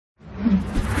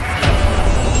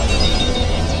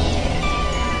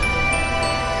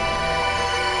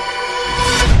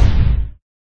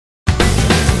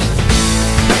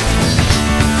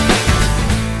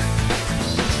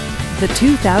The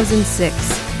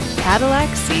 2006 Cadillac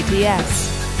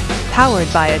CTS.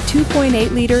 Powered by a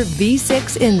 2.8-liter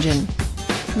V6 engine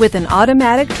with an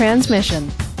automatic transmission.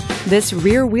 This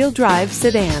rear-wheel drive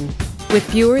sedan, with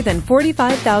fewer than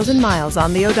 45,000 miles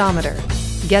on the odometer,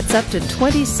 gets up to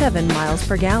 27 miles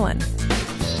per gallon.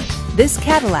 This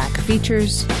Cadillac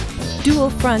features dual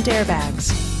front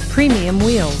airbags, premium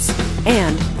wheels,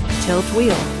 and tilt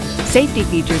wheel. Safety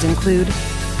features include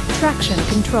traction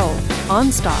control,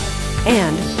 OnStar,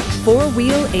 and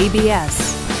four-wheel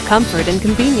ABS. Comfort and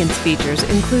convenience features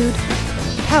include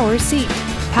power seat,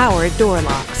 power door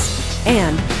locks,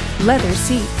 and leather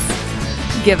seats.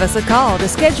 Give us a call to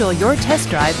schedule your test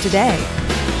drive today.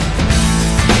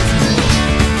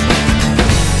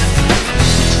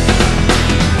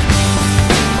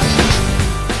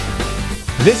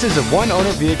 This is a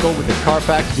one-owner vehicle with a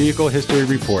Carfax Vehicle History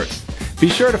Report. Be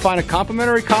sure to find a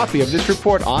complimentary copy of this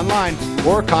report online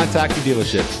or contact the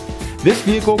dealership. This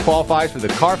vehicle qualifies for the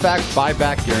Carfax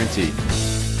Buyback Guarantee.